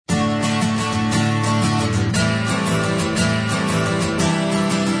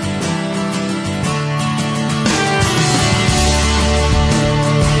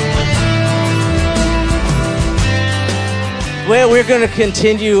Well, we're going to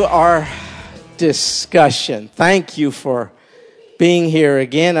continue our discussion. Thank you for being here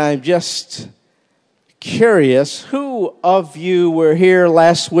again. I'm just curious, who of you were here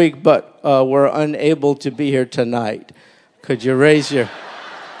last week but were unable to be here tonight? Could you raise your...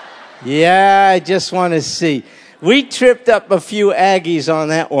 Yeah, I just want to see. We tripped up a few Aggies on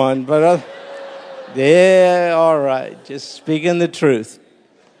that one, but yeah, all right. Just speaking the truth.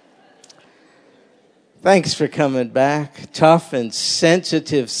 Thanks for coming back. Tough and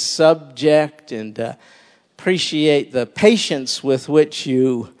sensitive subject, and appreciate the patience with which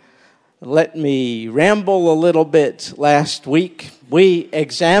you let me ramble a little bit last week. We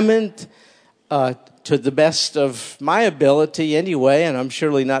examined, to the best of my ability anyway, and I'm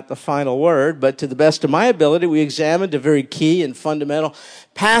surely not the final word, but to the best of my ability, we examined a very key and fundamental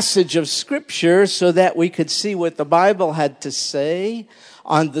passage of Scripture so that we could see what the Bible had to say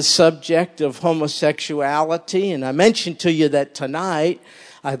on the subject of homosexuality. And I mentioned to you that tonight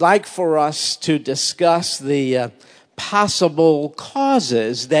I'd like for us to discuss the possible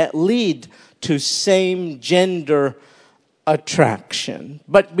causes that lead to same-gender attraction.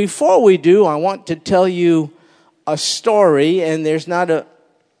 But before we do, I want to tell you a story, and there's not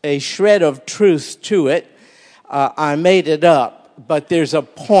a shred of truth to it. I made it up, but there's a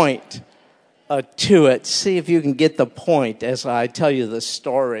point to it. See if you can get the point as I tell you the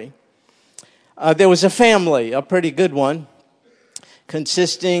story. There was a family, a pretty good one,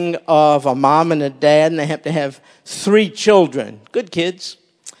 consisting of a mom and a dad, and they have to have 3 children, good kids.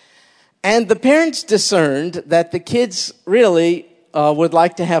 And the parents discerned that the kids really would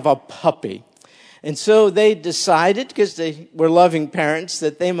like to have a puppy. And so they decided, because they were loving parents,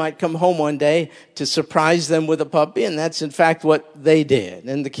 that they might come home one day to surprise them with a puppy, and that's in fact what they did.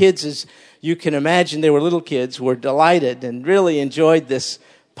 And the kids, as you can imagine, they were little kids, were delighted and really enjoyed this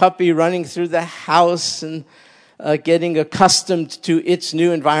puppy running through the house and getting accustomed to its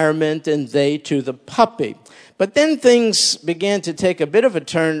new environment, and they to the puppy. But then things began to take a bit of a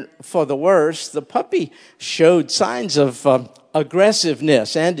turn for the worse. The puppy showed signs of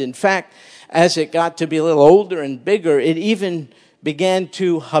aggressiveness, and in fact, as it got to be a little older and bigger, it even began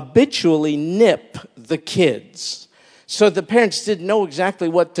to habitually nip the kids. So the parents didn't know exactly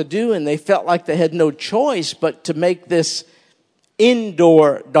what to do, and they felt like they had no choice but to make this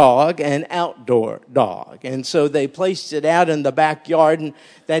indoor dog an outdoor dog. And so they placed it out in the backyard, and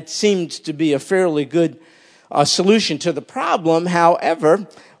that seemed to be a fairly good solution to the problem. However,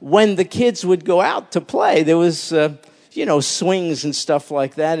 when the kids would go out to play, there was swings and stuff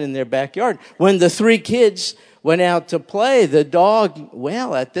like that in their backyard. When the 3 kids went out to play, the dog,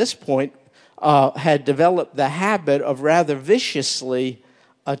 well, at this point, had developed the habit of rather viciously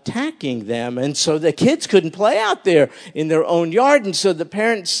attacking them. And so the kids couldn't play out there in their own yard. And so the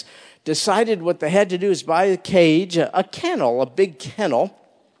parents decided what they had to do is buy a cage, a kennel, a big kennel.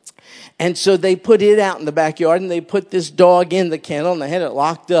 And so they put it out in the backyard, and they put this dog in the kennel, and they had it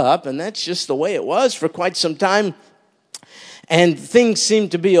locked up. And that's just the way it was for quite some time. And things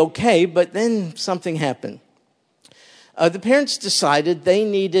seemed to be okay, but then something happened. The parents decided they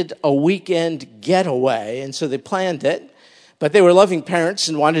needed a weekend getaway, and so they planned it. But they were loving parents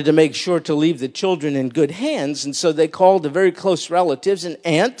and wanted to make sure to leave the children in good hands, and so they called the very close relatives, an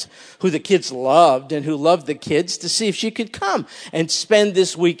aunt who the kids loved and who loved the kids, to see if she could come and spend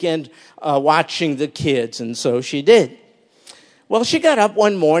this weekend watching the kids, and so she did. Well, she got up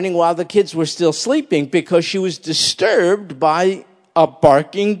one morning while the kids were still sleeping because she was disturbed by a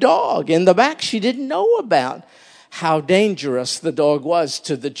barking dog in the back she didn't know about. How dangerous the dog was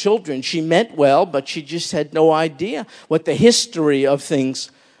to the children. She meant well, but she just had no idea what the history of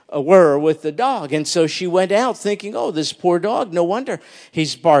things were with the dog. And so she went out thinking, oh, this poor dog, no wonder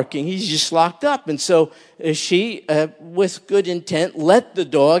he's barking. He's just locked up. And so she, with good intent, let the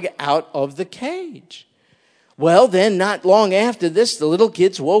dog out of the cage. Well, then, not long after this, the little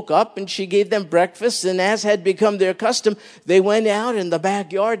kids woke up and she gave them breakfast. And as had become their custom, they went out in the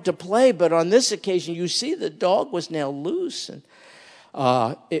backyard to play. But on this occasion, you see, the dog was now loose. And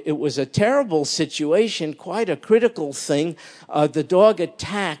it was a terrible situation, quite a critical thing. The dog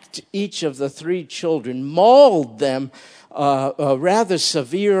attacked each of the 3 children, mauled them rather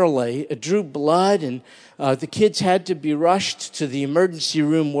severely, drew blood. And the kids had to be rushed to the emergency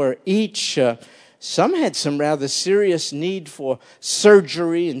room where each... some had some rather serious need for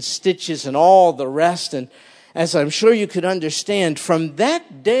surgery and stitches and all the rest. And as I'm sure you could understand, from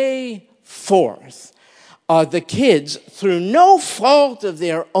that day forth, the kids, through no fault of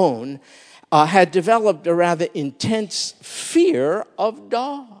their own, had developed a rather intense fear of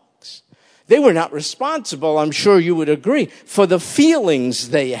dogs. They were not responsible, I'm sure you would agree, for the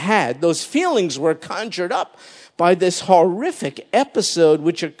feelings they had. Those feelings were conjured up by this horrific episode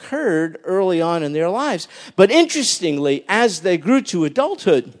which occurred early on in their lives. But interestingly, as they grew to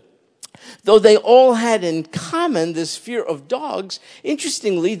adulthood, though they all had in common this fear of dogs,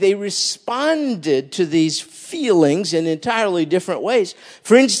 interestingly, they responded to these feelings in entirely different ways.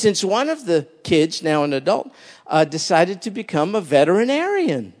 For instance, one of the kids, now an adult, decided to become a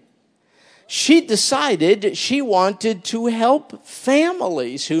veterinarian. She decided she wanted to help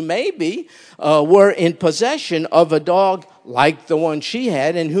families who maybe were in possession of a dog like the one she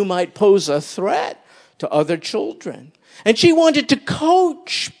had and who might pose a threat to other children. And she wanted to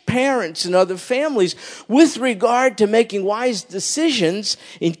coach parents and other families with regard to making wise decisions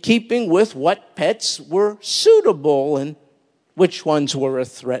in keeping with what pets were suitable and which ones were a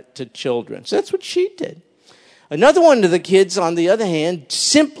threat to children. So that's what she did. Another one of the kids, on the other hand,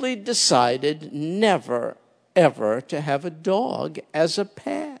 simply decided never, ever to have a dog as a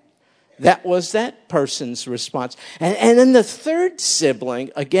pet. That was that person's response. And then the third sibling,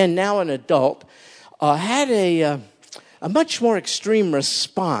 again, now an adult, had a much more extreme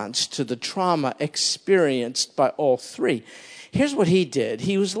response to the trauma experienced by all three. Here's what he did.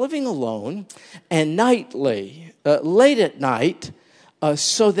 He was living alone, and nightly, late at night,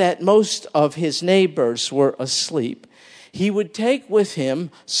 so that most of his neighbors were asleep, he would take with him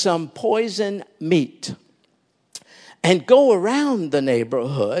some poison meat and go around the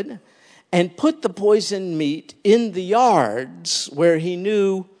neighborhood and put the poison meat in the yards where he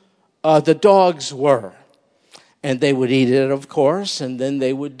knew the dogs were. And they would eat it, of course, and then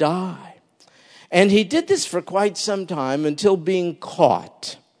they would die. And he did this for quite some time until being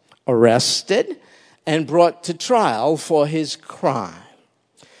caught, arrested, and brought to trial for his crime.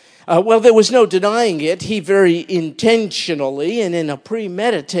 Well, there was no denying it. He very intentionally and in a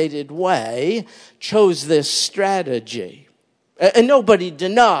premeditated way chose this strategy. And nobody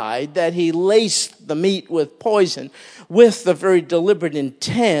denied that he laced the meat with poison with the very deliberate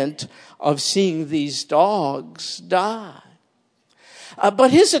intent of seeing these dogs die.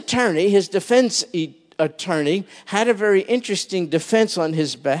 But his attorney, his defense attorney, had a very interesting defense on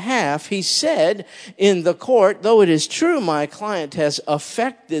his behalf. He said in the court, though it is true my client has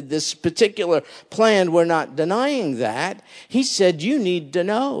affected this particular plan, we're not denying that. He said, you need to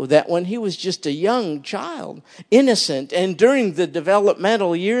know that when he was just a young child, innocent, and during the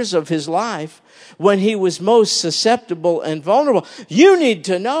developmental years of his life, when he was most susceptible and vulnerable, you need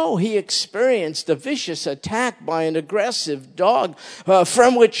to know he experienced a vicious attack by an aggressive dog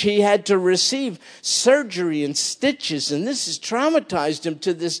from which he had to receive surgery and stitches, and this has traumatized him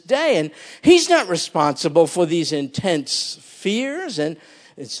to this day. And he's not responsible for these intense fears. And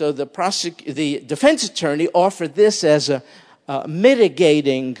so the defense attorney offered this as a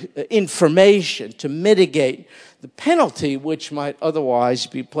mitigating information to mitigate the penalty which might otherwise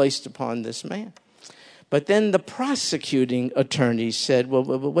be placed upon this man. But then the prosecuting attorney said, well,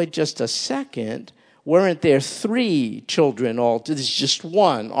 wait just a second. Weren't there 3 children all? This is just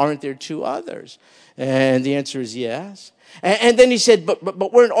one. Aren't there 2 others? And the answer is yes. And then he said,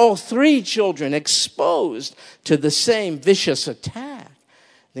 but weren't all 3 children exposed to the same vicious attack?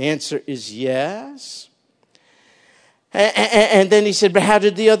 The answer is yes. And then he said, but how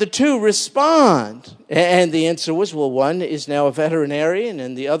did the other 2 respond? And the answer was, well, one is now a veterinarian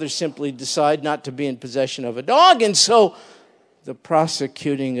and the other simply decided not to be in possession of a dog. And so the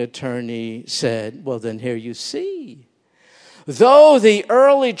prosecuting attorney said, well, then here you see. Though the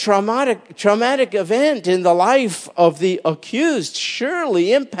early traumatic event in the life of the accused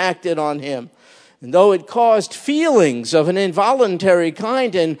surely impacted on him, and though it caused feelings of an involuntary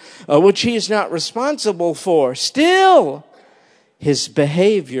kind and which he is not responsible for, still his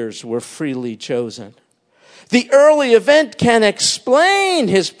behaviors were freely chosen. The early event can explain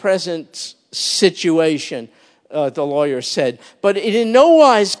his present situation, the lawyer said, but it in no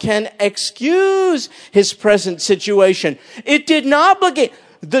wise can excuse his present situation. It did not obligate.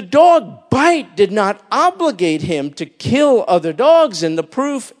 The dog bite did not obligate him to kill other dogs, and the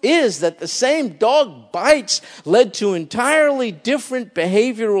proof is that the same dog bites led to entirely different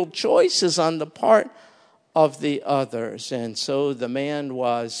behavioral choices on the part of the others. And so the man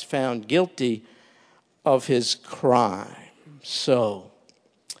was found guilty of his crime. So,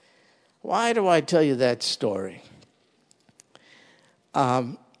 why do I tell you that story?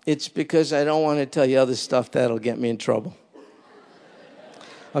 It's because I don't want to tell you other stuff that'll get me in trouble.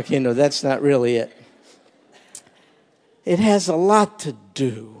 Okay, no, that's not really it. It has a lot to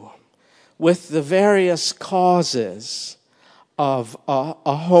do with the various causes of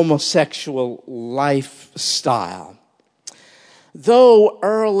a homosexual lifestyle. Though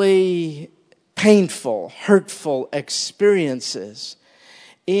early painful, hurtful experiences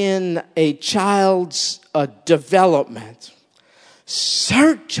in a child's development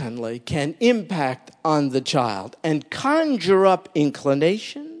certainly can impact on the child and conjure up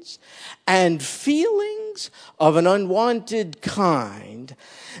inclinations and feelings of an unwanted kind.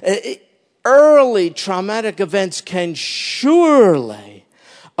 Early traumatic events can surely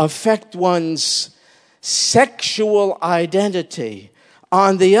affect one's sexual identity.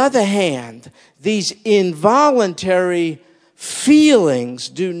 On the other hand, these involuntary feelings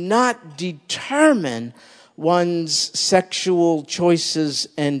do not determine one's sexual choices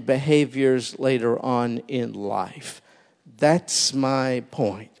and behaviors later on in life. That's my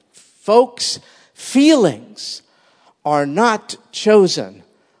point. Folks, feelings are not chosen,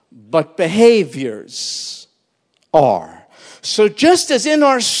 but behaviors are. So just as in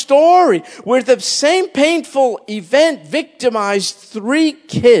our story, where the same painful event victimized 3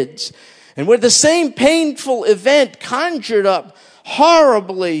 kids, and where the same painful event conjured up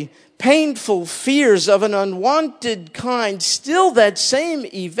horribly painful fears of an unwanted kind, still that same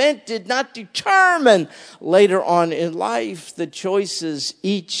event did not determine later on in life the choices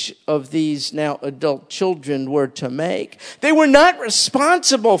each of these now adult children were to make. They were not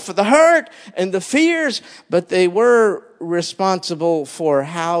responsible for the hurt and the fears, but they were responsible for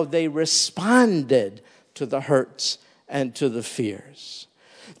how they responded to the hurts and to the fears.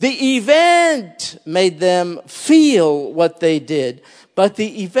 The event made them feel what they did, but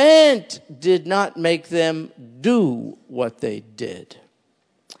the event did not make them do what they did.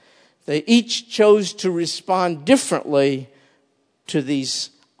 They each chose to respond differently to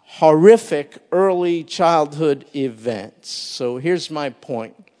these horrific early childhood events. So here's my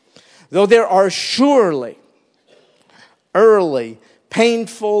point. Though there are surely early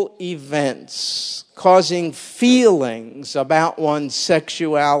painful events causing feelings about one's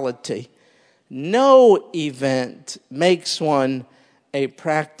sexuality, no event makes one a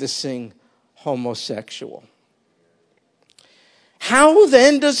practicing homosexual. How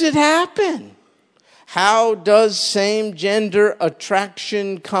then does it happen? How does same-gender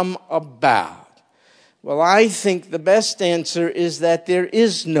attraction come about? Well, I think the best answer is that there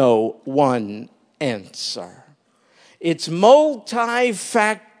is no one answer. It's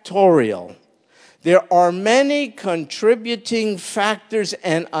multifactorial. There are many contributing factors,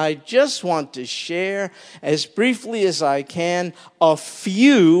 and I just want to share, as briefly as I can, a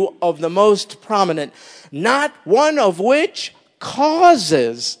few of the most prominent, not one of which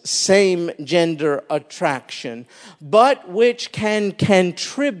causes same-gender attraction, but which can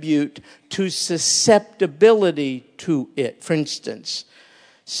contribute to susceptibility to it. For instance,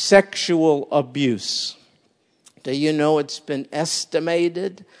 sexual abuse. Do you know it's been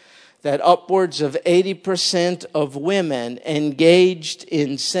estimated that upwards of 80% of women engaged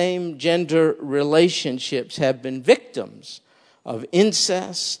in same-gender relationships have been victims of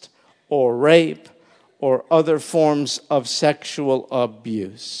incest or rape or other forms of sexual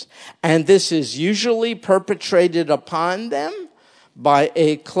abuse. And this is usually perpetrated upon them by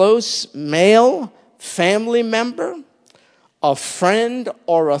a close male family member, a friend,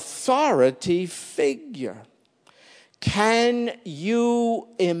 or authority figure. Can you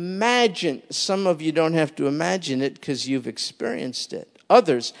imagine? Some of you don't have to imagine it because you've experienced it.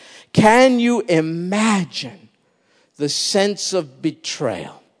 Others, can you imagine the sense of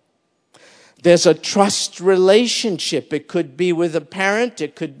betrayal? There's a trust relationship. It could be with a parent.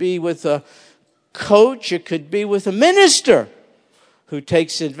 It could be with a coach. It could be with a minister who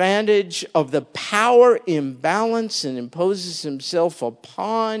takes advantage of the power imbalance and imposes himself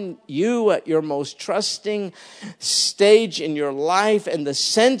upon you at your most trusting stage in your life. And the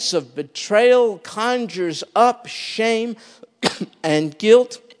sense of betrayal conjures up shame and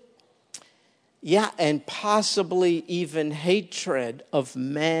guilt. Yeah, and possibly even hatred of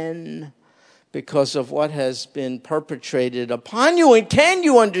men because of what has been perpetrated upon you. And can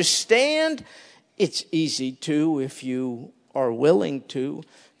you understand? It's easy to if you are willing to.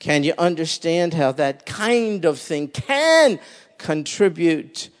 Can you understand how that kind of thing can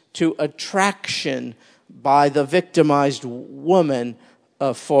contribute to attraction by the victimized woman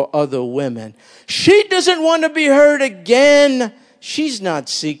for other women? She doesn't want to be hurt again. She's not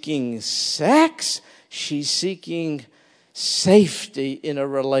seeking sex. She's seeking safety in a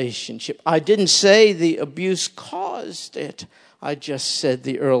relationship. I didn't say the abuse caused it. I just said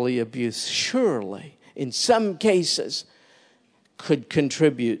the early abuse surely, in some cases, could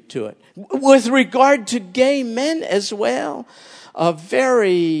contribute to it. With regard to gay men as well, A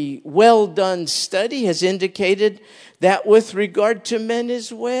very well done study has indicated that with regard to men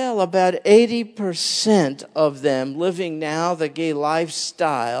as well, about 80% of them living now the gay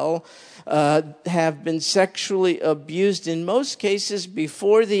lifestyle have been sexually abused, in most cases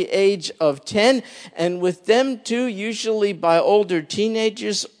before the age of 10, and with them too, usually by older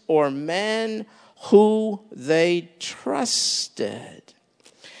teenagers or men who they trusted.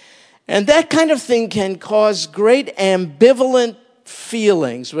 And that kind of thing can cause great ambivalent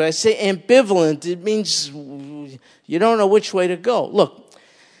feelings. When I say ambivalent, it means you don't know which way to go. Look,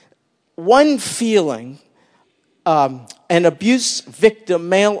 one feeling an abuse victim,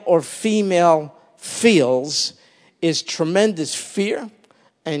 male or female, feels is tremendous fear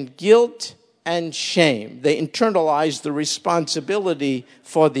and guilt and shame. They internalize the responsibility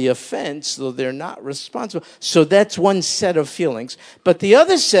for the offense, though they're not responsible. So that's one set of feelings. But the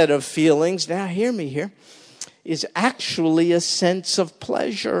other set of feelings, now hear me here, is actually a sense of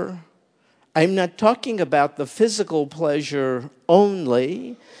pleasure. I'm not talking about the physical pleasure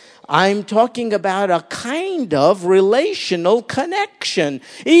only. I'm talking about a kind of relational connection.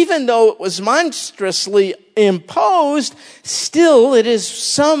 Even though it was monstrously imposed, still it is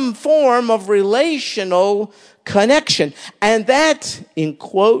some form of relational connection. And that, in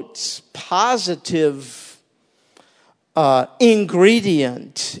quotes, positive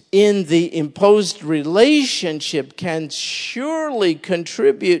ingredient in the imposed relationship can surely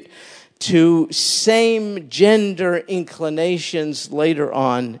contribute to same-gender inclinations later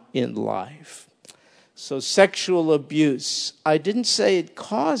on in life. So sexual abuse, I didn't say it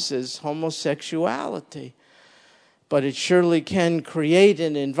causes homosexuality, but it surely can create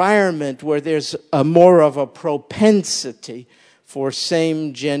an environment where there's more of a propensity for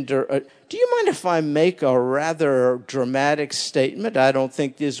same-gender. Do you mind if I make a rather dramatic statement? I don't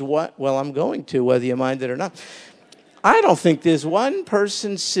think there's one, well, I'm going to, whether you mind it or not. I don't think there's one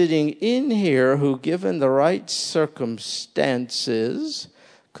person sitting in here who, given the right circumstances,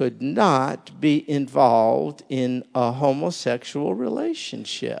 could not be involved in a homosexual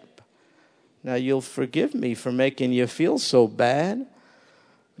relationship. Now, you'll forgive me for making you feel so bad,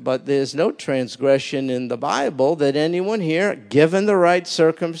 but there's no transgression in the Bible that anyone here, given the right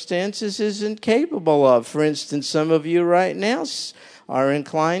circumstances, isn't capable of. For instance, some of you right now are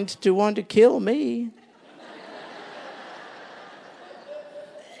inclined to want to kill me.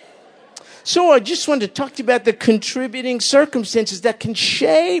 So I just wanted to talk to you about the contributing circumstances that can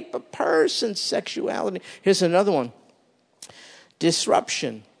shape a person's sexuality. Here's another one.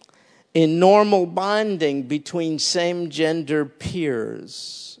 Disruption in normal bonding between same-gender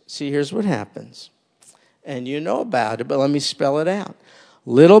peers. See, here's what happens. And you know about it, but let me spell it out.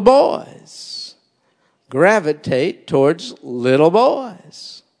 Little boys gravitate towards little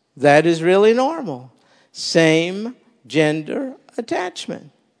boys. That is really normal. Same-gender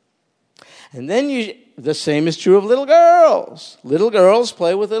attachment. And then the same is true of little girls. Little girls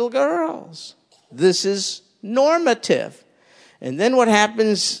play with little girls. This is normative. And then what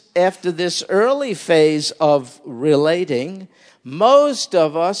happens after this early phase of relating, most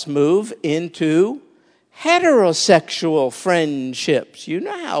of us move into heterosexual friendships. You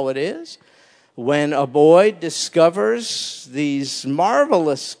know how it is. When a boy discovers these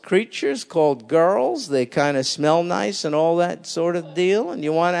marvelous creatures called girls, they kind of smell nice and all that sort of deal, and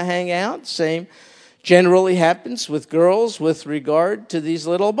you want to hang out. Same generally happens with girls with regard to these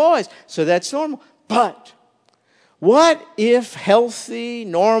little boys. So that's normal. But what if healthy,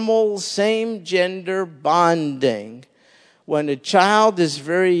 normal, same-gender bonding, when a child is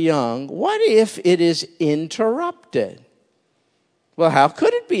very young, what if it is interrupted? Well, how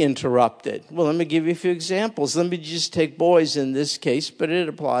could it be interrupted? Well, let me give you a few examples. Let me just take boys in this case, but it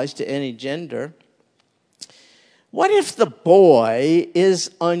applies to any gender. What if the boy is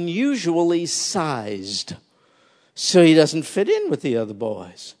unusually sized so he doesn't fit in with the other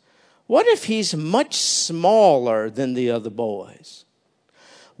boys? What if he's much smaller than the other boys?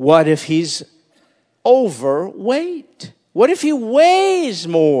 What if he's overweight? What if he weighs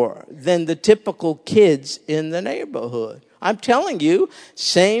more than the typical kids in the neighborhood? I'm telling you,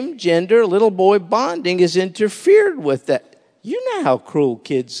 same-gender little boy bonding is interfered with that. You know how cruel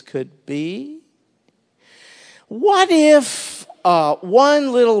kids could be. What if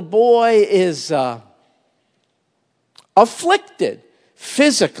one little boy is afflicted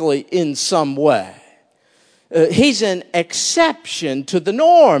physically in some way? He's an exception to the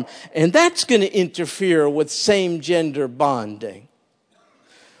norm, and that's going to interfere with same-gender bonding.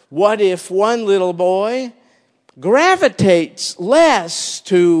 What if one little boy gravitates less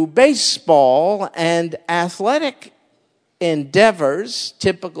to baseball and athletic endeavors,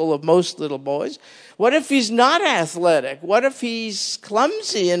 typical of most little boys? What if he's not athletic? What if he's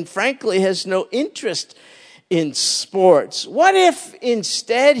clumsy and frankly has no interest in sports? What if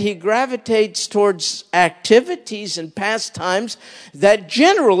instead he gravitates towards activities and pastimes that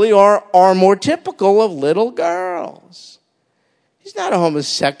generally are more typical of little girls? He's not a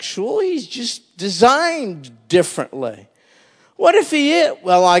homosexual. He's just designed differently. What if he is?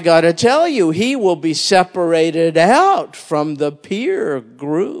 Well, I got to tell you, he will be separated out from the peer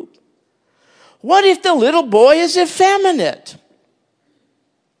group. What if the little boy is effeminate?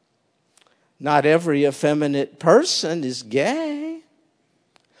 Not every effeminate person is gay.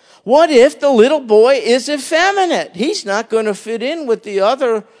 What if the little boy is effeminate? He's not going to fit in with the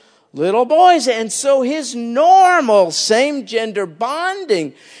other little boys. And so his normal same-gender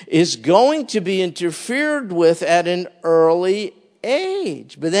bonding is going to be interfered with at an early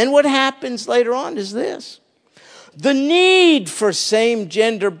age. But then what happens later on is this. The need for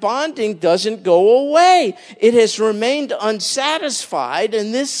same-gender bonding doesn't go away. It has remained unsatisfied,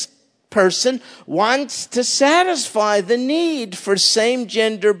 and this person wants to satisfy the need for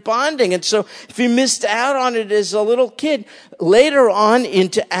same-gender bonding. And so if he missed out on it as a little kid, later on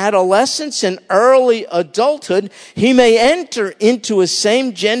into adolescence and early adulthood, he may enter into a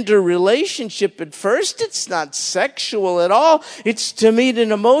same-gender relationship. At first, it's not sexual at all. It's to meet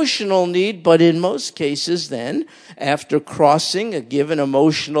an emotional need, but in most cases then, after crossing a given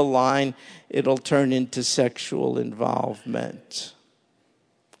emotional line, it'll turn into sexual involvement.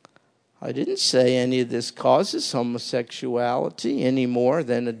 I didn't say any of this causes homosexuality any more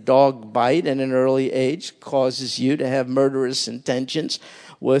than a dog bite at an early age causes you to have murderous intentions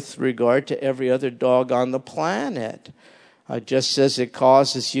with regard to every other dog on the planet. Just as it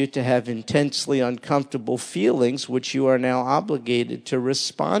causes you to have intensely uncomfortable feelings, which you are now obligated to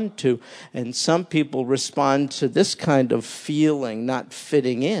respond to. And some people respond to this kind of feeling, not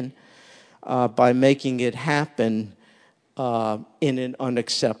fitting in, by making it happen in an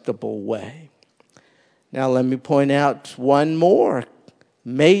unacceptable way. Now let me point out one more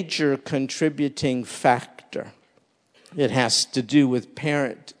major contributing factor. It has to do with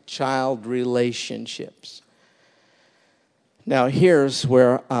parent-child relationships. Now here's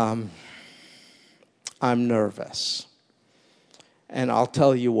where I'm nervous, and I'll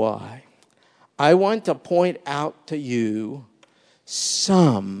tell you why. I want to point out to you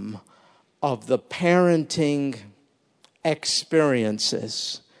some of the parenting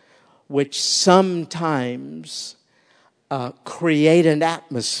experiences which sometimes create an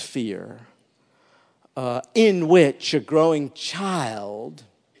atmosphere in which a growing child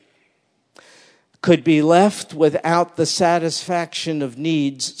could be left without the satisfaction of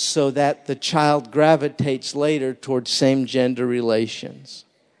needs so that the child gravitates later towards same-gender relations.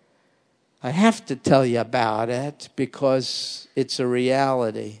 I have to tell you about it because it's a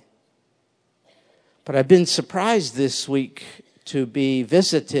reality. But I've been surprised this week to be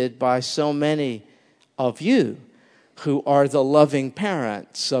visited by so many of you who are the loving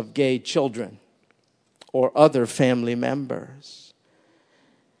parents of gay children or other family members.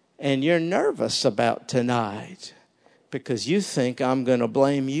 And you're nervous about tonight because you think I'm going to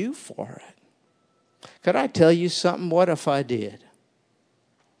blame you for it. Could I tell you something? What if I did?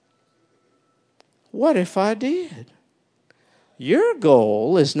 What if I did? Your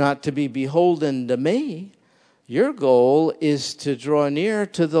goal is not to be beholden to me. Your goal is to draw near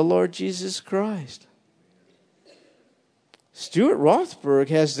to the Lord Jesus Christ. Stuart Rothberg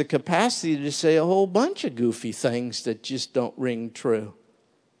has the capacity to say a whole bunch of goofy things that just don't ring true.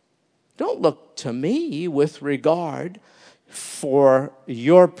 Don't look to me with regard for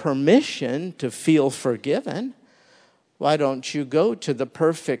your permission to feel forgiven. Why don't you go to the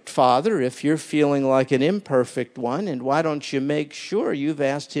perfect Father if you're feeling like an imperfect one? And why don't you make sure you've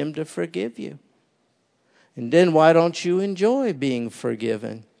asked Him to forgive you? And then why don't you enjoy being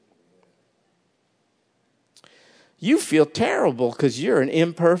forgiven? You feel terrible because you're an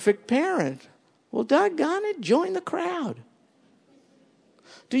imperfect parent. Well, doggone it, join the crowd.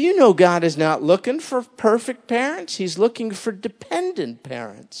 Do you know God is not looking for perfect parents? He's looking for dependent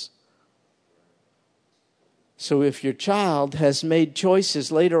parents. So if your child has made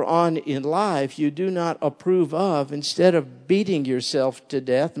choices later on in life you do not approve of, instead of beating yourself to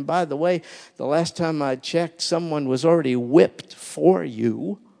death, and by the way, the last time I checked, someone was already whipped for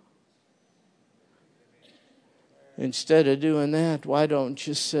you. Instead of doing that, why don't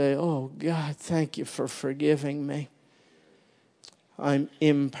you say, oh God, thank you for forgiving me. I'm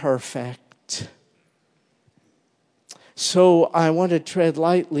imperfect. So I want to tread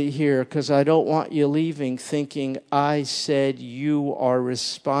lightly here because I don't want you leaving thinking I said you are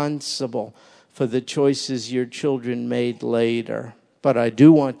responsible for the choices your children made later. But I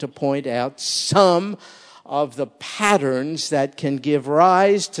do want to point out some of the patterns that can give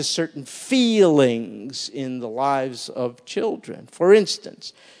rise to certain feelings in the lives of children. For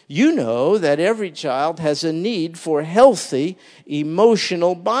instance, you know that every child has a need for healthy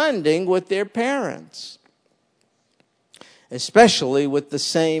emotional bonding with their parents, especially with the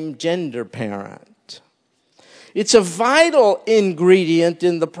same gender parent. It's a vital ingredient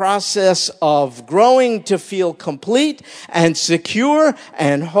in the process of growing to feel complete and secure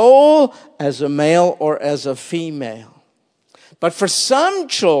and whole as a male or as a female. But for some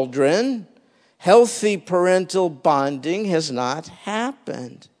children, healthy parental bonding has not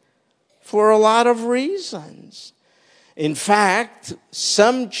happened for a lot of reasons. In fact,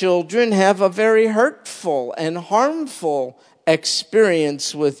 some children have a very hurtful and harmful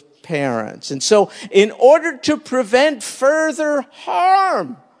experience with parents. And so, in order to prevent further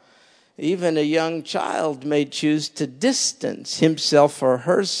harm, even a young child may choose to distance himself or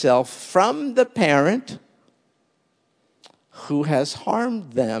herself from the parent who has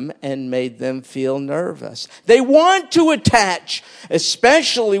harmed them and made them feel nervous. They want to attach,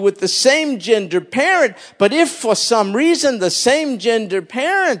 especially with the same gender parent, but if for some reason the same gender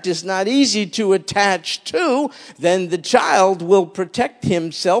parent is not easy to attach to, then the child will protect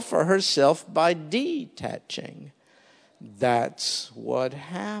himself or herself by detaching. That's what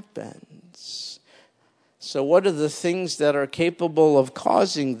happens. So what are the things that are capable of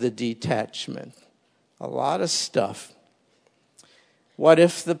causing the detachment? A lot of stuff. What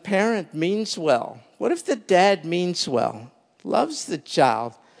if the parent means well? What if the dad means well, loves the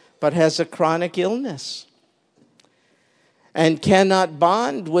child, but has a chronic illness and cannot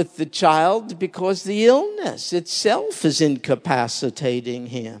bond with the child because the illness itself is incapacitating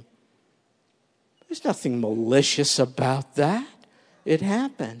him? There's nothing malicious about that. It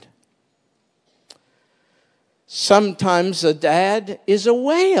happened. Sometimes a dad is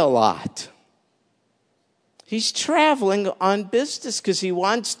away a lot. He's traveling on business because he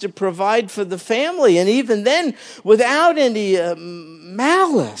wants to provide for the family. And even then, without any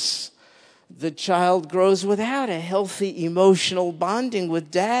malice, the child grows without a healthy emotional bonding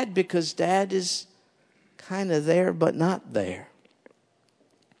with dad because dad is kind of there but not there.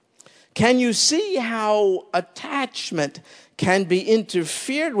 Can you see how attachment can be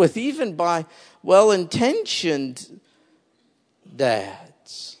interfered with even by well-intentioned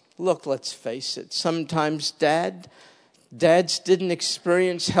dads? Look, let's face it, sometimes dads didn't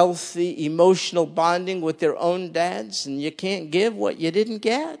experience healthy emotional bonding with their own dads, and you can't give what you didn't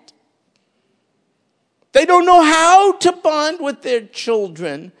get. They don't know how to bond with their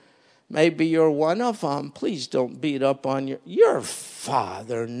children. Maybe you're one of them. Please don't beat up on your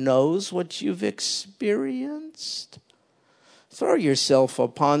father knows what you've experienced. Throw yourself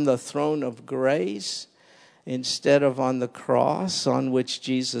upon the throne of grace instead of on the cross on which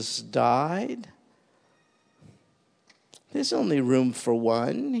Jesus died. There's only room for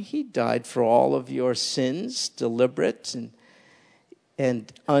one. He died for all of your sins, deliberate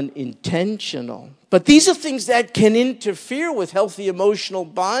and unintentional. But these are things that can interfere with healthy emotional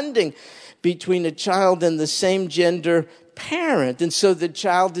bonding between a child and the same gender parent. And so the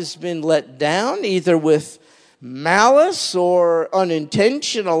child has been let down either with malice or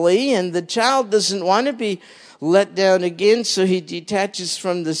unintentionally, and the child doesn't want to be let down again, so he detaches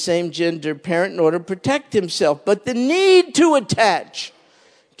from the same gender parent in order to protect himself. But the need to attach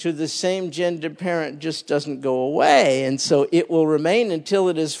to the same gender parent just doesn't go away, and so it will remain until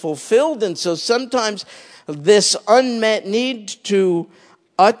it is fulfilled. And so sometimes this unmet need to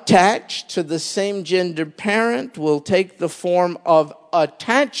attach to the same gender parent will take the form of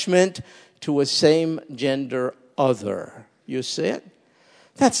attachment to a same gender other. You see it?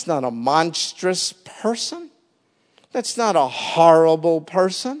 That's not a monstrous person. That's not a horrible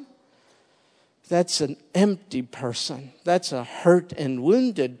person. That's an empty person. That's a hurt and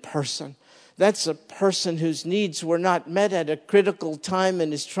wounded person. That's a person whose needs were not met at a critical time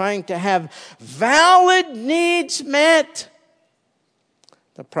and is trying to have valid needs met.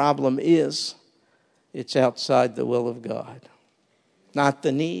 The problem is, it's outside the will of God. Not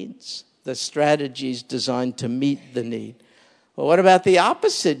the needs, the strategies designed to meet the need. Well, what about the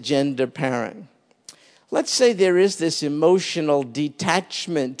opposite gender parent? Let's say there is this emotional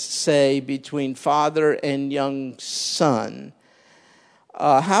detachment, say, between father and young son.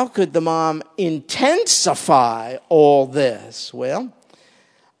 How could the mom intensify all this? Well,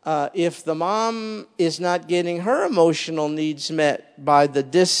 if the mom is not getting her emotional needs met by the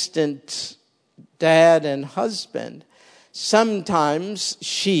distant dad and husband, sometimes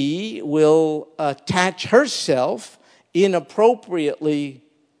she will attach herself inappropriately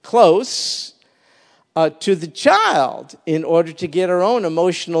close to the child in order to get her own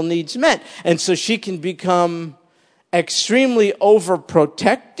emotional needs met. And so she can become extremely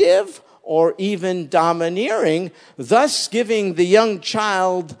overprotective or even domineering, thus giving the young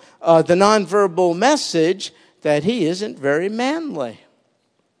child the nonverbal message that he isn't very manly.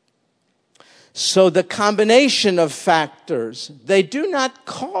 So the combination of factors, they do not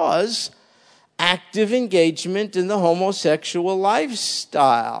cause active engagement in the homosexual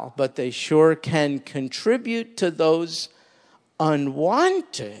lifestyle, but they sure can contribute to those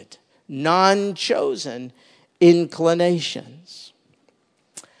unwanted, non-chosen inclinations.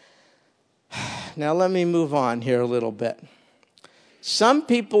 Now let me move on here a little bit. Some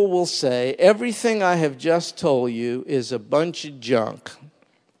people will say, everything I have just told you is a bunch of junk.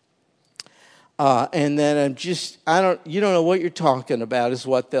 And then you don't know what you're talking about is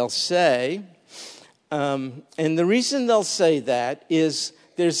what they'll say. And the reason they'll say that is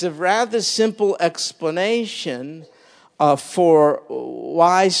there's a rather simple explanation for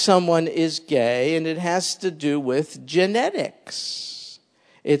why someone is gay, and it has to do with genetics.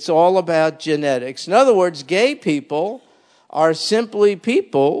 It's all about genetics. In other words, gay people are simply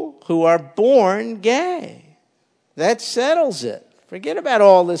people who are born gay. That settles it. Forget about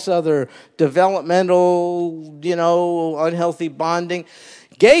all this other developmental, unhealthy bonding.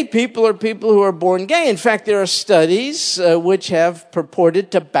 Gay people are people who are born gay. In fact, there are studies which have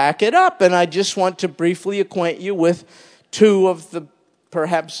purported to back it up. And I just want to briefly acquaint you with two of the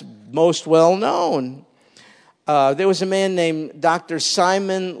perhaps most well-known. There was a man named Dr.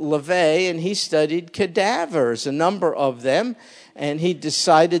 Simon LeVay, and he studied cadavers, a number of them. And he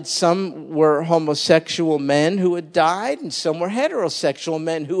decided some were homosexual men who had died and some were heterosexual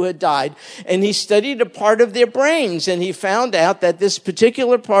men who had died. And he studied a part of their brains, and he found out that this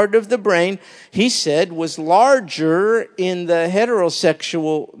particular part of the brain, he said, was larger in the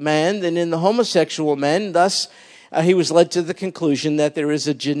heterosexual man than in the homosexual man. Thus, he was led to the conclusion that there is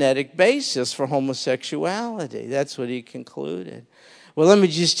a genetic basis for homosexuality. That's what he concluded. Well, let me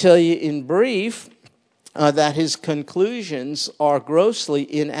just tell you in brief that his conclusions are grossly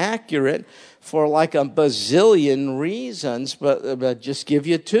inaccurate for like a bazillion reasons, but just give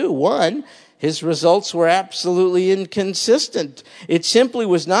you two. One, his results were absolutely inconsistent. It simply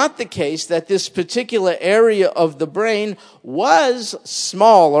was not the case that this particular area of the brain was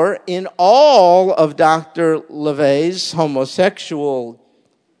smaller in all of Dr. LeVay's homosexual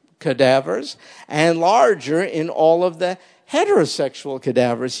cadavers and larger in all of the heterosexual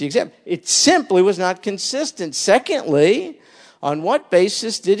cadavers he examined. It simply was not consistent. Secondly, on what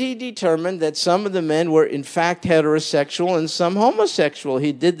basis did he determine that some of the men were in fact heterosexual and some homosexual?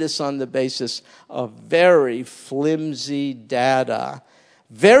 He did this on the basis of very flimsy data.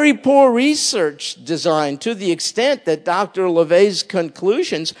 Very poor research design, to the extent that Dr. LeVay's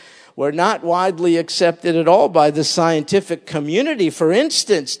conclusions were not widely accepted at all by the scientific community. For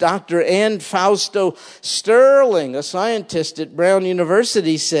instance, Dr. Ann Fausto Sterling, a scientist at Brown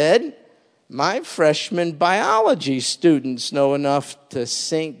University, said, "My freshman biology students know enough to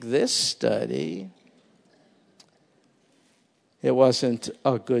sink this study." It wasn't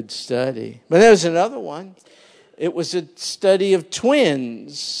a good study. But there was another one. It was a study of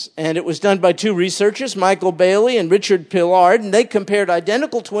twins, and it was done by two researchers, Michael Bailey and Richard Pillard, and they compared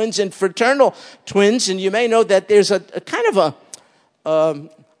identical twins and fraternal twins. And you may know that there's a kind of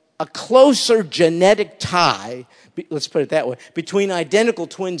a closer genetic tie, let's put it that way, between identical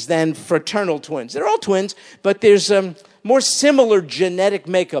twins than fraternal twins. They're all twins, but there's more similar genetic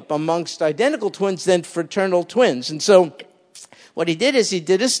makeup amongst identical twins than fraternal twins. And so what he did is he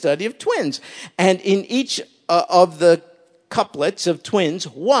did a study of twins, and in each of the couplets of twins,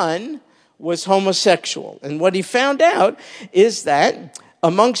 one was homosexual. And what he found out is that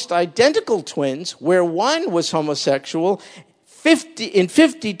amongst identical twins, where one was homosexual, in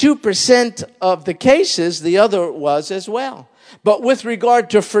 52% of the cases, the other was as well. But with regard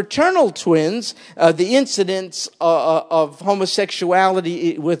to fraternal twins, the incidence of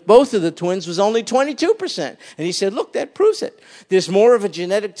homosexuality with both of the twins was only 22%. And he said, look, that proves it. There's more of a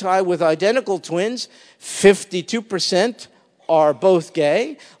genetic tie with identical twins. 52% are both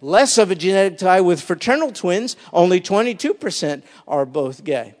gay. Less of a genetic tie with fraternal twins. Only 22% are both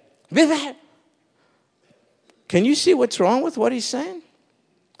gay. Can you see what's wrong with what he's saying?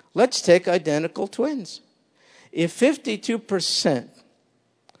 Let's take identical twins. If 52%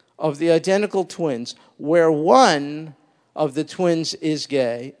 of the identical twins, where one of the twins is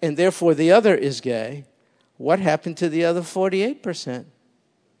gay, and therefore the other is gay, what happened to the other 48%?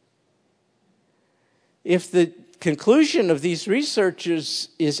 If the conclusion of these researchers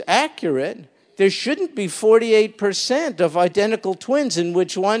is accurate, there shouldn't be 48% of identical twins in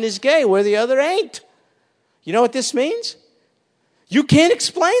which one is gay, where the other ain't. You know what this means? You can't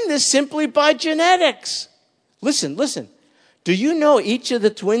explain this simply by genetics. Listen. Do you know each of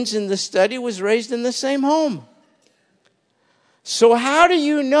the twins in the study was raised in the same home? So how do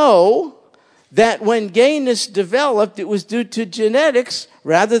you know that when gayness developed, it was due to genetics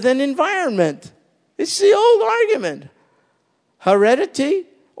rather than environment? It's the old argument. Heredity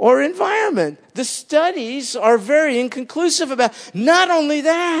or environment. The studies are very inconclusive about. Not only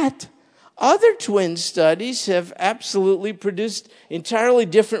that, other twin studies have absolutely produced entirely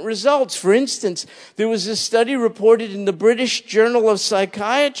different results. For instance, there was a study reported in the British Journal of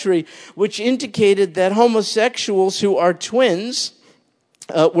Psychiatry which indicated that homosexuals who are twins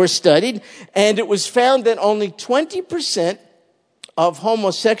were studied, and it was found that only 20% of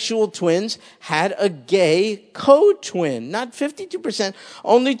homosexual twins had a gay co-twin. Not 52%,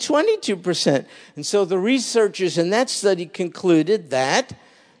 only 22%. And so the researchers in that study concluded that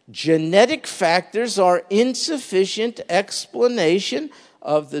genetic factors are insufficient explanation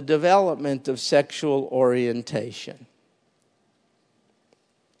of the development of sexual orientation.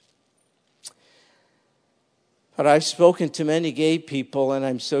 But I've spoken to many gay people, and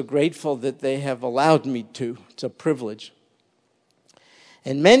I'm so grateful that they have allowed me to. It's a privilege.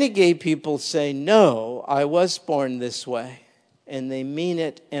 And many gay people say, no, I was born this way. And they mean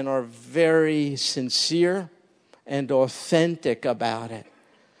it and are very sincere and authentic about it.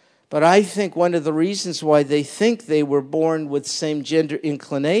 But I think one of the reasons why they think they were born with same-gender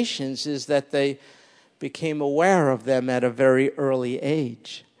inclinations is that they became aware of them at a very early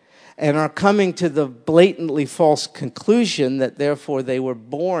age and are coming to the blatantly false conclusion that therefore they were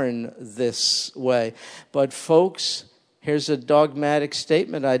born this way. But folks, here's a dogmatic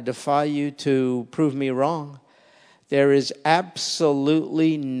statement. I defy you to prove me wrong. There is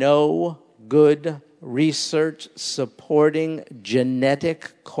absolutely no good research supporting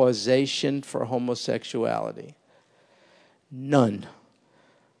genetic causation for homosexuality. None.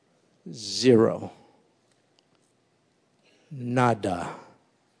 Zero. Nada.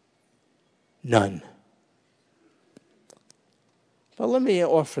 None. But let me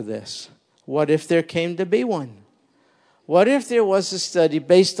offer this. What if there came to be one? What if there was a study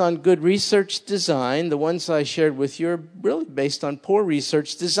based on good research design? The ones I shared with you are really based on poor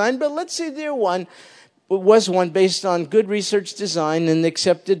research design, but let's say there was one based on good research design and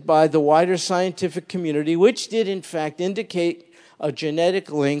accepted by the wider scientific community, which did in fact indicate a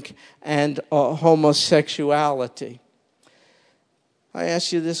genetic link and homosexuality. I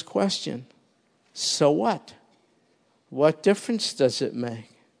ask you this question. So what? What difference does it make?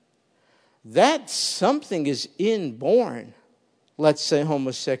 That something is inborn, let's say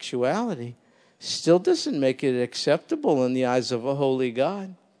homosexuality, still doesn't make it acceptable in the eyes of a holy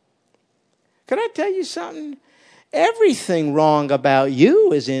God. Can I tell you something? Everything wrong about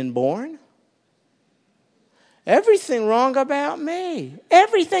you is inborn. Everything wrong about me,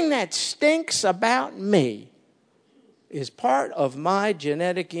 everything that stinks about me is part of my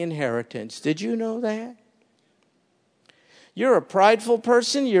genetic inheritance. Did you know that? You're a prideful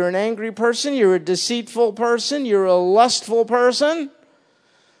person, you're an angry person, you're a deceitful person, you're a lustful person.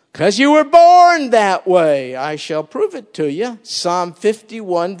 Because you were born that way. I shall prove it to you. Psalm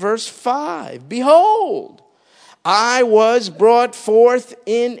 51 verse 5. Behold, I was brought forth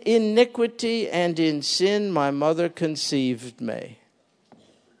in iniquity, and in sin my mother conceived me.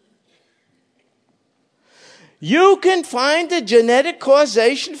 You can find a genetic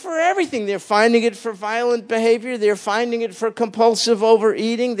causation for everything. They're finding it for violent behavior. They're finding it for compulsive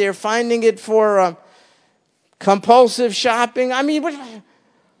overeating. They're finding it for compulsive shopping. I mean,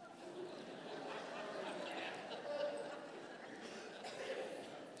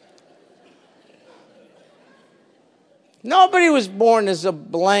 nobody was born as a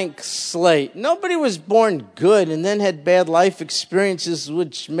blank slate. Nobody was born good and then had bad life experiences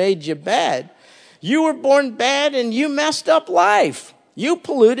which made you bad. You were born bad and you messed up life. You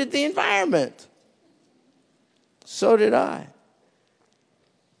polluted the environment. So did I.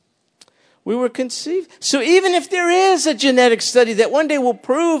 We were conceived. So even if there is a genetic study that one day will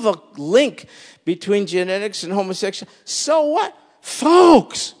prove a link between genetics and homosexuality, so what?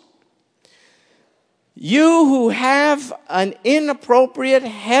 Folks, you who have an inappropriate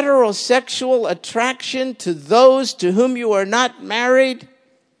heterosexual attraction to those to whom you are not married,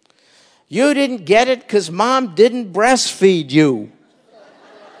 you didn't get it because mom didn't breastfeed you.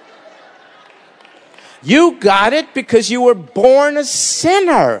 You got it because you were born a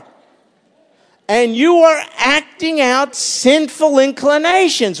sinner. And you are acting out sinful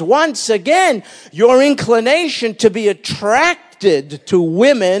inclinations. Once again, your inclination to be attracted to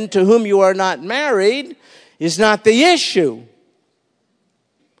women to whom you are not married is not the issue.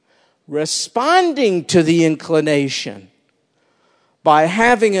 Responding to the inclination by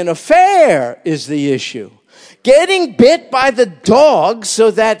having an affair is the issue. Getting bit by the dog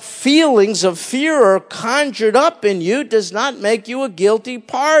so that feelings of fear are conjured up in you does not make you a guilty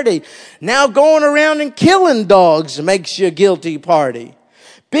party. Now going around and killing dogs makes you a guilty party.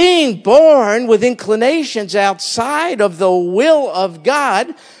 Being born with inclinations outside of the will of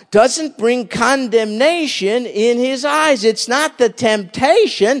God doesn't bring condemnation in his eyes. It's not the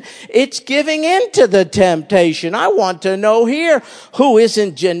temptation, it's giving in to the temptation. I want to know here who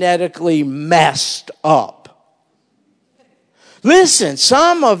isn't genetically messed up. Listen,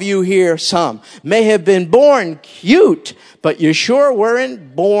 some of you here, some may have been born cute, but you sure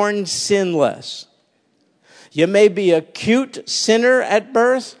weren't born sinless. You may be a cute sinner at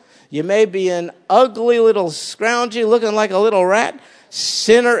birth. You may be an ugly little scroungy looking like a little rat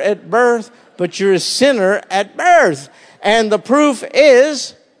sinner at birth, but you're a sinner at birth. And the proof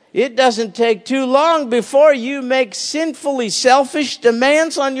is, it doesn't take too long before you make sinfully selfish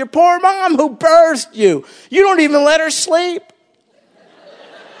demands on your poor mom who birthed you. You don't even let her sleep.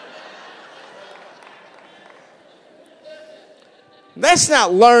 That's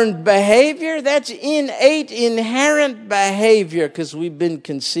not learned behavior. That's innate, inherent behavior because we've been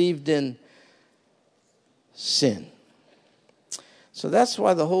conceived in sin. So that's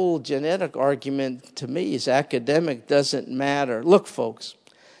why the whole genetic argument to me is academic, doesn't matter. Look, folks,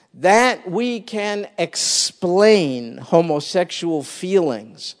 that we can explain homosexual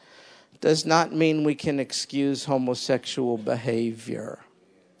feelings does not mean we can excuse homosexual behavior.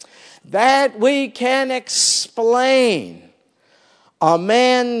 That we can explain a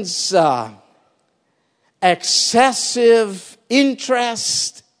man's excessive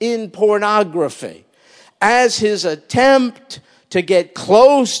interest in pornography as his attempt to get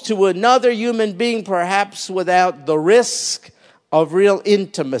close to another human being, perhaps without the risk of real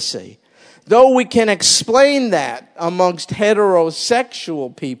intimacy. Though we can explain that amongst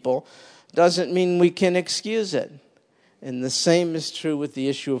heterosexual people, doesn't mean we can excuse it. And the same is true with the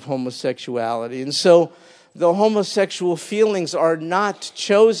issue of homosexuality. And so the homosexual feelings are not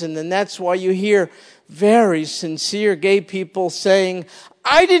chosen, and that's why you hear very sincere gay people saying,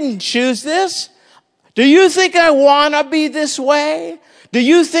 I didn't choose this. Do you think I want to be this way? Do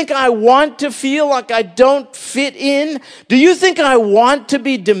you think I want to feel like I don't fit in? Do you think I want to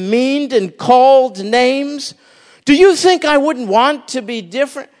be demeaned and called names? Do you think I wouldn't want to be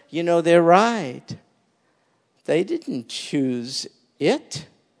different? You know, they're right. They didn't choose it.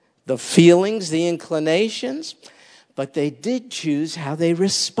 The feelings, the inclinations, but they did choose how they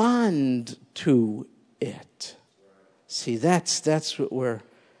respond to it. See, that's what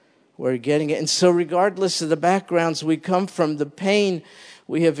we're getting at. And so regardless of the backgrounds we come from, the pain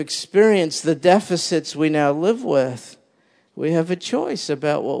we have experienced, the deficits we now live with, we have a choice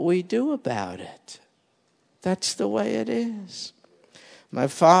about what we do about it. That's the way it is. My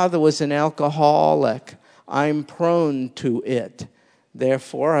father was an alcoholic. I'm prone to it.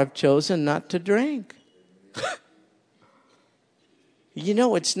 Therefore, I've chosen not to drink. You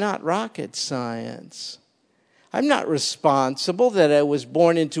know, it's not rocket science. I'm not responsible that I was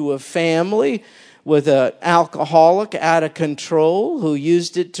born into a family with an alcoholic out of control who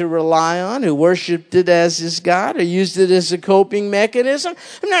used it to rely on, who worshiped it as his God, or used it as a coping mechanism.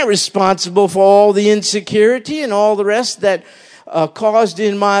 I'm not responsible for all the insecurity and all the rest that caused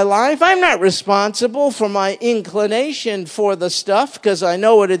in my life. I'm not responsible for my inclination for the stuff because I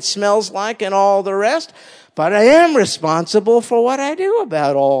know what it smells like and all the rest. But I am responsible for what I do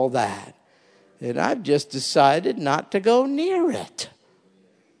about all that. And I've just decided not to go near it.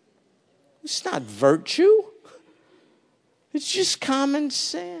 It's not virtue. It's just common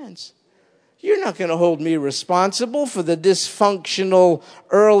sense. You're not going to hold me responsible for the dysfunctional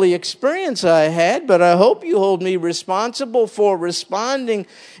early experience I had, but I hope you hold me responsible for responding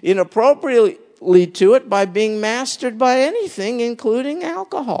inappropriately to it by being mastered by anything, including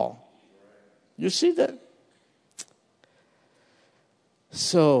alcohol. You see that?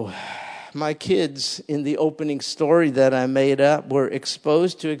 So, my kids in the opening story that I made up were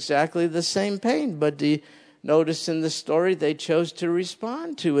exposed to exactly the same pain, but notice in the story they chose to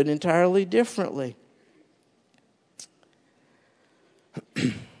respond to it entirely differently.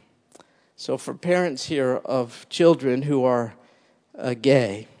 So for parents here of children who are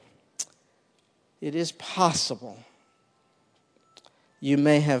gay, it is possible you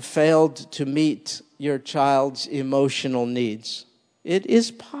may have failed to meet your child's emotional needs. It is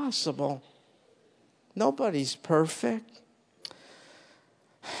possible. Nobody's perfect.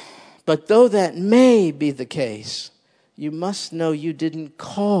 But though that may be the case, you must know you didn't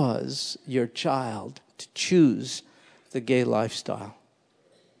cause your child to choose the gay lifestyle.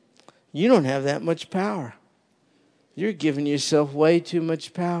 You don't have that much power. You're giving yourself way too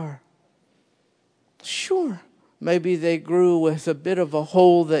much power. Sure, maybe they grew with a bit of a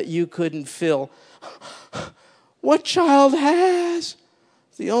hole that you couldn't fill. What child has?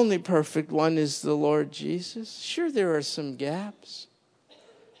 The only perfect one is the Lord Jesus. Sure, there are some gaps.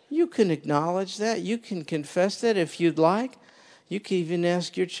 You can acknowledge that. You can confess that if you'd like. You can even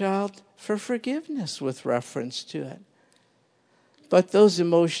ask your child for forgiveness with reference to it. But those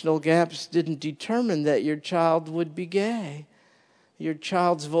emotional gaps didn't determine that your child would be gay. Your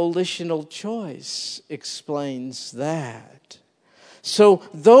child's volitional choice explains that. So,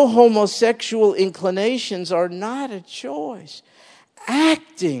 though homosexual inclinations are not a choice,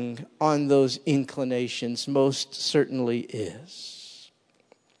 acting on those inclinations most certainly is.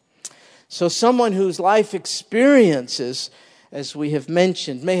 So, someone whose life experiences, as we have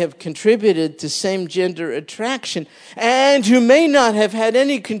mentioned, may have contributed to same-gender attraction and who may not have had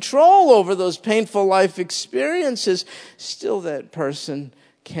any control over those painful life experiences, still that person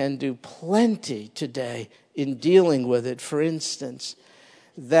can do plenty today in dealing with it. For instance,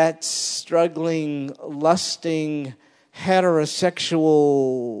 that struggling, lusting,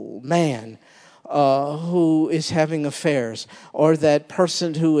 heterosexual man who is having affairs, or that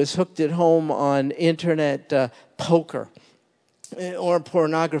person who is hooked at home on internet poker, or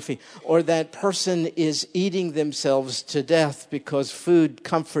pornography, or that person is eating themselves to death because food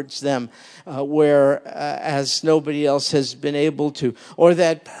comforts them whereas nobody else has been able to, or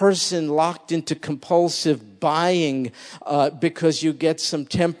that person locked into compulsive buying because you get some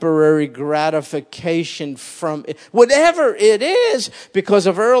temporary gratification from it. Whatever it is, because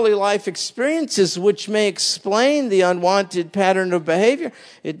of early life experiences which may explain the unwanted pattern of behavior,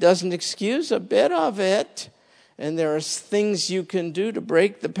 it doesn't excuse a bit of it. And there are things you can do to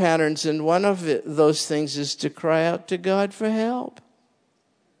break the patterns, and one of those things is to cry out to God for help.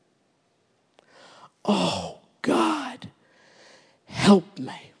 Oh, God, help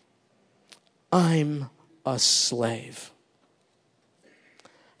me. I'm a slave.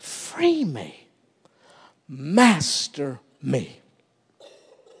 Free me. Master me.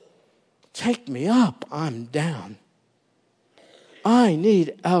 Take me up. I'm down. I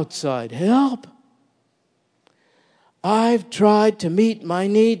need outside help. I've tried to meet my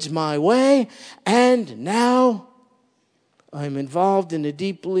needs my way, and now I'm involved in a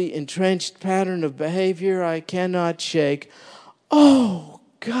deeply entrenched pattern of behavior I cannot shake. Oh,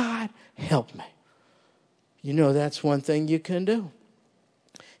 God, help me. You know, that's one thing you can do.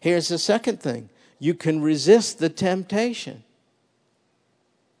 Here's the second thing. You can resist the temptation.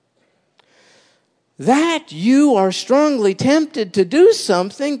 That you are strongly tempted to do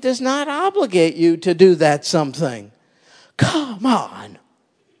something does not obligate you to do that something. Come on.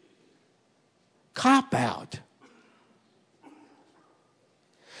 Cop out.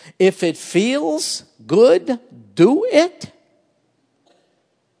 If it feels good, do it.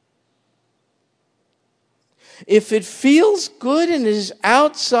 If it feels good and is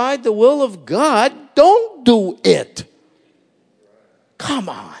outside the will of God, don't do it. Come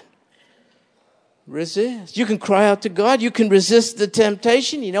on. Resist. You can cry out to God. You can resist the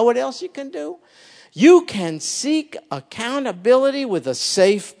temptation. You know what else you can do? You can seek accountability with a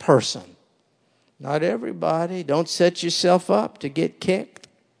safe person. Not everybody. Don't set yourself up to get kicked.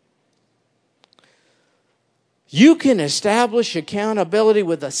 You can establish accountability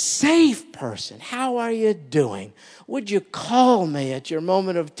with a safe person. How are you doing? Would you call me at your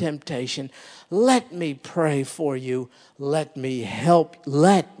moment of temptation? Let me pray for you. Let me help.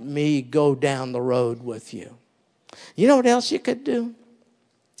 Let me go down the road with you. You know what else you could do?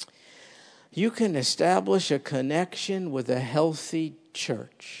 You can establish a connection with a healthy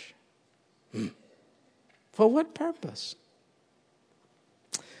church. For what purpose?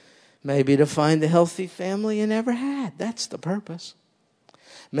 Maybe to find the healthy family you never had. That's the purpose.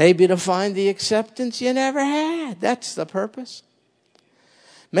 Maybe to find the acceptance you never had. That's the purpose.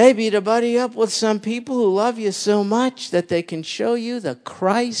 Maybe to buddy up with some people who love you so much that they can show you the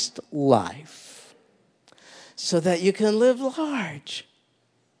Christ life so that you can live large.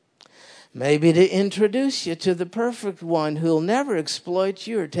 Maybe to introduce you to the perfect one who'll never exploit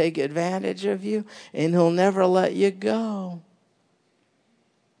you or take advantage of you, and who'll never let you go.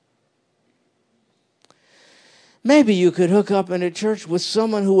 Maybe you could hook up in a church with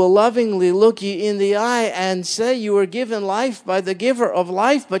someone who will lovingly look you in the eye and say you were given life by the giver of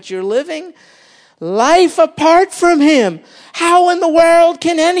life, but you're living life apart from him. How in the world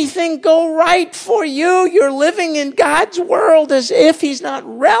can anything go right for you? You're living in God's world as if he's not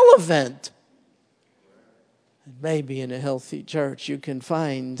relevant. Maybe in a healthy church you can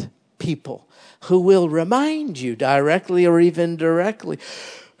find people who will remind you directly or even indirectly,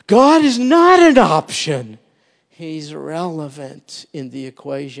 God is not an option. He's relevant in the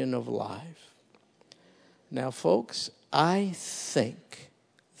equation of life. Now, folks, I think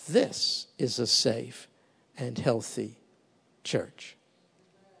this is a safe and healthy church.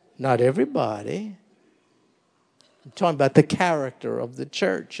 Not everybody. I'm talking about the character of the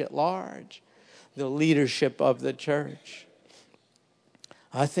church at large, the leadership of the church.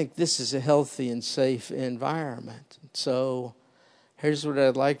 I think this is a healthy and safe environment. So here's what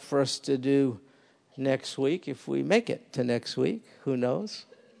I'd like for us to do next week, if we make it to next week, who knows?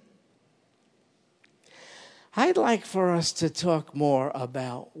 I'd like for us to talk more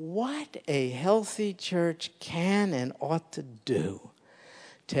about what a healthy church can and ought to do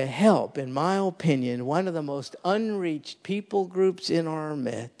to help, in my opinion, one of the most unreached people groups in our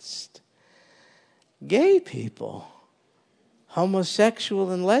midst, gay people,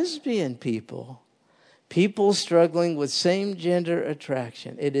 homosexual and lesbian people, people struggling with same-gender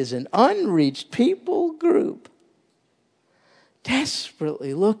attraction. It is an unreached people group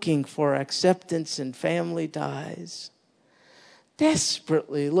desperately looking for acceptance in family ties,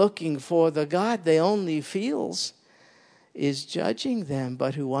 desperately looking for the God they only feels is judging them,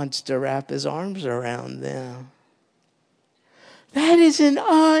 but who wants to wrap his arms around them. That is an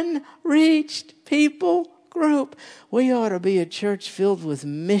unreached people group. We ought to be a church filled with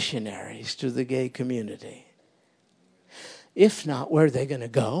missionaries to the gay community. If not, where are they going to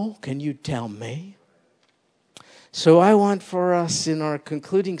go? Can you tell me? So I want for us in our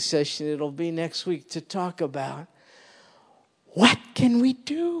concluding session, it'll be next week, to talk about what can we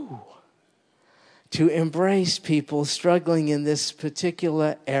do to embrace people struggling in this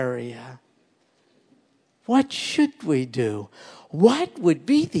particular area. What should we do? What would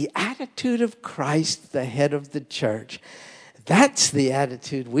be the attitude of Christ, the head of the church? That's the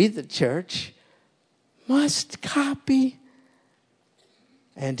attitude we, the church, must copy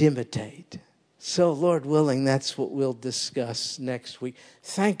and imitate. So, Lord willing, that's what we'll discuss next week.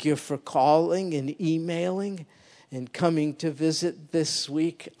 Thank you for calling and emailing and coming to visit this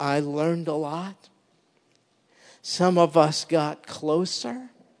week. I learned a lot. Some of us got closer.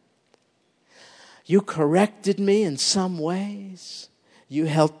 You corrected me in some ways. You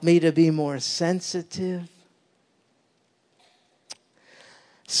helped me to be more sensitive.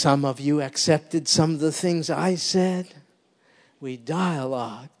 Some of you accepted some of the things I said. We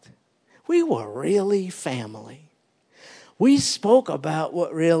dialogued. We were really family. We spoke about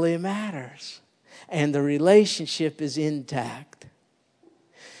what really matters. And the relationship is intact.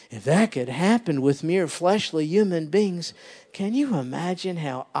 If that could happen with mere fleshly human beings, can you imagine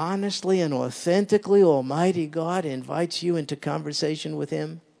how honestly and authentically Almighty God invites you into conversation with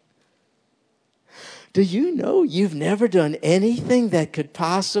Him? Do you know you've never done anything that could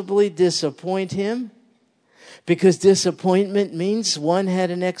possibly disappoint Him? Because disappointment means one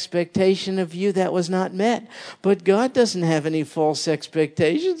had an expectation of you that was not met. But God doesn't have any false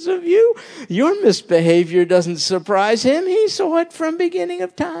expectations of you. Your misbehavior doesn't surprise Him. He saw it from beginning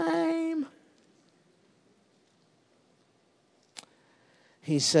of time.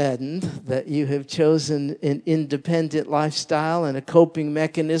 He's saddened that you have chosen an independent lifestyle and a coping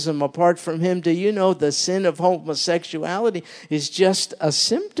mechanism apart from Him. Do you know the sin of homosexuality is just a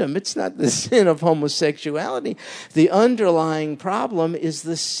symptom? It's not the sin of homosexuality. The underlying problem is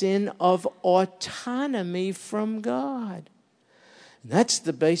the sin of autonomy from God. That's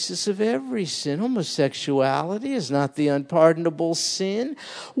the basis of every sin. Homosexuality is not the unpardonable sin.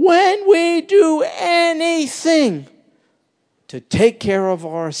 When we do anything to take care of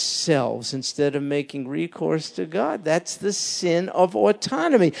ourselves instead of making recourse to God, that's the sin of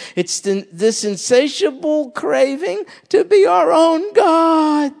autonomy. It's this insatiable craving to be our own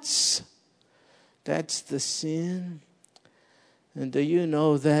gods. That's the sin. And do you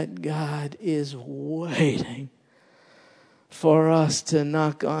know that God is waiting for us to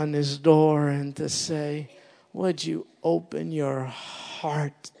knock on His door and to say, would you open your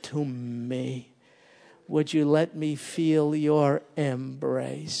heart to me? Would you let me feel your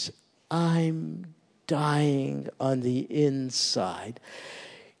embrace? I'm dying on the inside.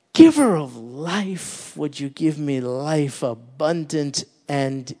 Giver of life, would you give me life abundant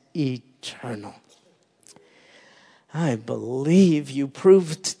and eternal? I believe you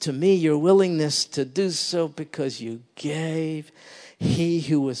proved to me your willingness to do so because you gave He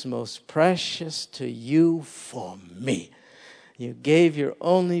who was most precious to you for me. You gave your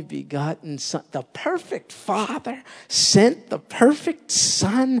only begotten Son. The perfect Father sent the perfect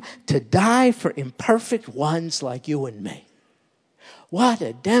Son to die for imperfect ones like you and me. What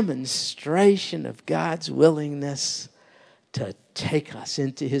a demonstration of God's willingness to take us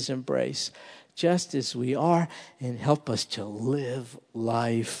into His embrace. just as we are, and help us to live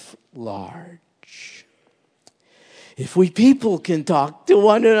life large. If we people can talk to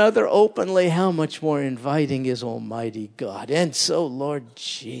one another openly, how much more inviting is Almighty God? And so, Lord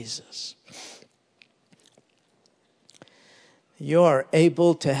Jesus, you're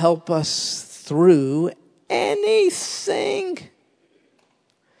able to help us through anything.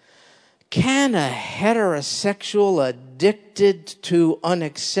 Can a heterosexual addicted to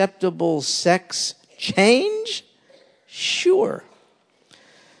unacceptable sex change? Sure.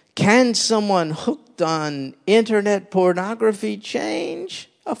 Can someone hooked on internet pornography change?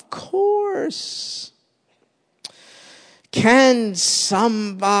 Of course. Can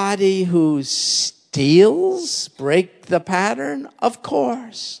somebody who steals break the pattern? Of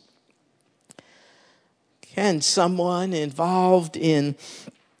course. Can someone involved in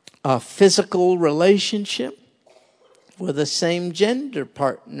a physical relationship with a same gender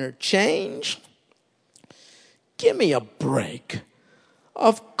partner change? Give me a break.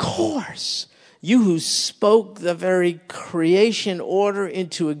 Of course. You who spoke the very creation order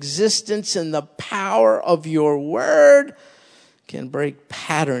into existence in the power of your word can break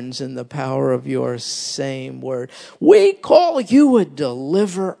patterns in the power of your same word. We call you a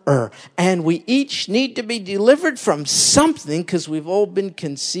deliverer, and we each need to be delivered from something because we've all been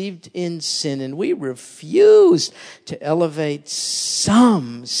conceived in sin, and we refuse to elevate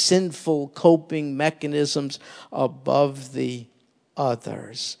some sinful coping mechanisms above the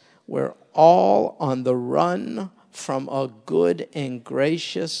others. We're all on the run from a good and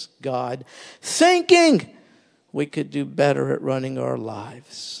gracious God, thinking we could do better at running our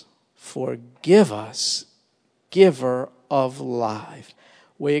lives. Forgive us, giver of life.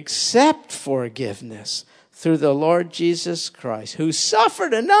 We accept forgiveness through the Lord Jesus Christ, who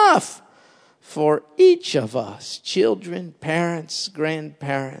suffered enough for each of us, children, parents,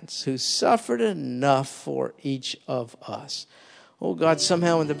 grandparents, who suffered enough for each of us. Oh God,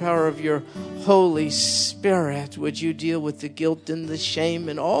 somehow in the power of your Holy Spirit, would you deal with the guilt and the shame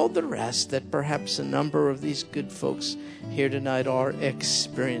and all the rest that perhaps a number of these good folks here tonight are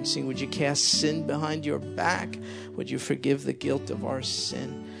experiencing? Would you cast sin behind your back? Would you forgive the guilt of our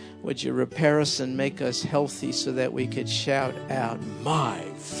sin? Would you repair us and make us healthy so that we could shout out, "My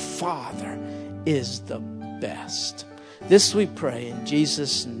Father is the best." This we pray in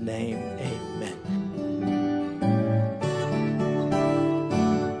Jesus' name, amen.